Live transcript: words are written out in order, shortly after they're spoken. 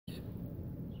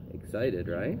excited,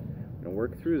 right? I'm gonna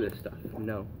work through this stuff.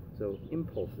 No. So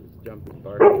impulses, jumping,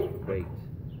 barking, wait.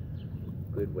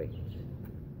 Good wait.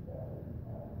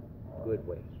 Good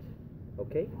wait.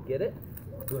 Okay, get it?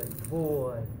 Good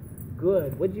boy.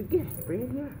 Good. What'd you get? Bring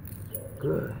it here.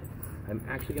 Good. I'm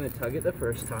actually gonna tug it the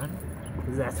first time,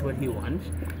 because that's what he wants.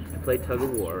 I play tug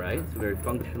of war, right? It's a very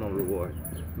functional reward.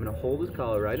 I'm gonna hold his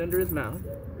collar right under his mouth.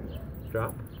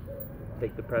 Drop.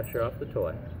 Take the pressure off the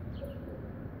toy.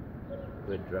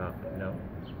 Good drop. No.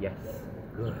 Yes.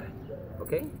 Good.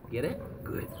 Okay, get it?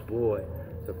 Good boy.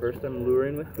 So first I'm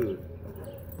luring with food.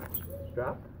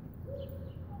 Drop.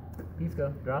 Please go.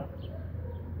 Drop.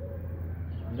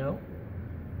 No.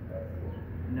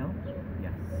 No.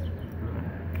 Yes.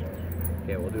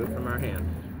 Okay, we'll do it from our hand.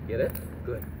 Get it?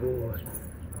 Good boy.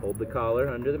 Hold the collar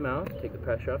under the mouth. Take the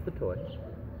pressure off the toy.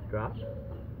 Drop.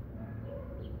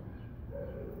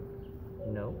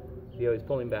 No. See how he's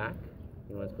pulling back?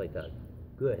 He wants to play tug.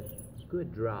 Good.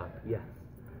 Good drop. Yes.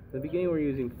 In the beginning we're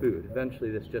using food.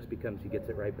 Eventually this just becomes he gets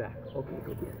it right back. Okay,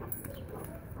 go get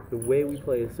it. The way we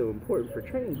play is so important for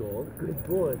training goals. Good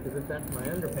boy, because if that's my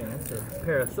underpants or a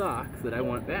pair of socks that I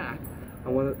want back, I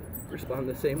want to respond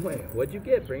the same way. What'd you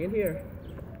get? Bring it here.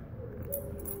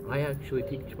 I actually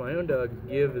teach my own dog,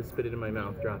 give is spit it in my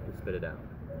mouth, drop is spit it out.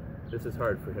 This is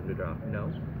hard for him to drop.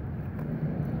 No.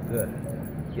 Good.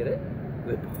 Get it?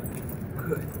 Good boy.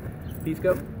 Good.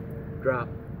 Pisco. Drop.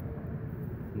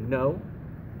 No.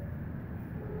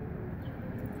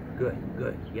 Good,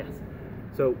 good, yes.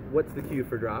 So what's the cue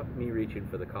for drop? Me reaching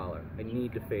for the collar. I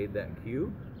need to fade that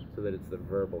cue so that it's the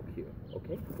verbal cue.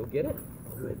 Okay, go get it.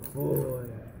 Good boy.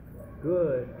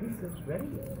 Good. Pisco, ready?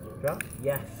 Drop.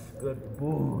 Yes. Good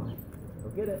boy. Go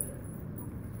get it.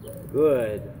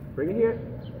 Good. Bring it here.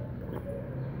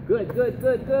 Good, good,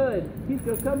 good, good.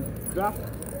 Pisco, come. Drop.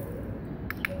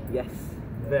 Yes.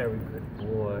 Very good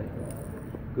boy.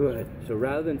 Good. So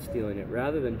rather than stealing it,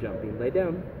 rather than jumping, lay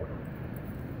down.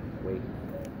 Wait.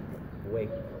 Wait.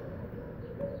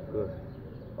 Good.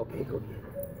 Okay, go get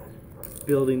it.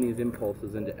 Building these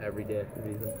impulses into everyday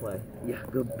activities and play. Yeah,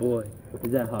 good boy.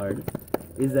 Is that hard?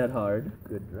 Is that hard?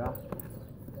 Good drop.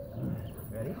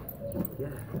 Ready? Yeah.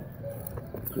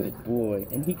 Good boy.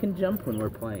 And he can jump when we're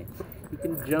playing. He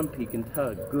can jump, he can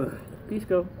tug. Good.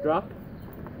 Pisco, drop.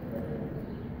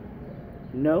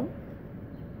 No.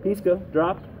 Pisco,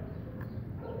 drop.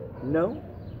 No.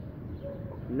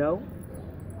 No.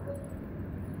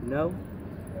 No.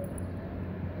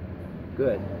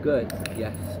 Good, good,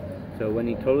 yes. So when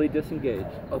he totally disengaged,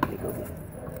 okay, go get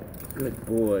it. Good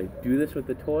boy. Do this with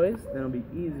the toys, then it'll be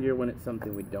easier when it's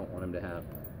something we don't want him to have.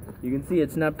 You can see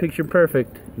it's not picture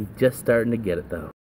perfect. He's just starting to get it though.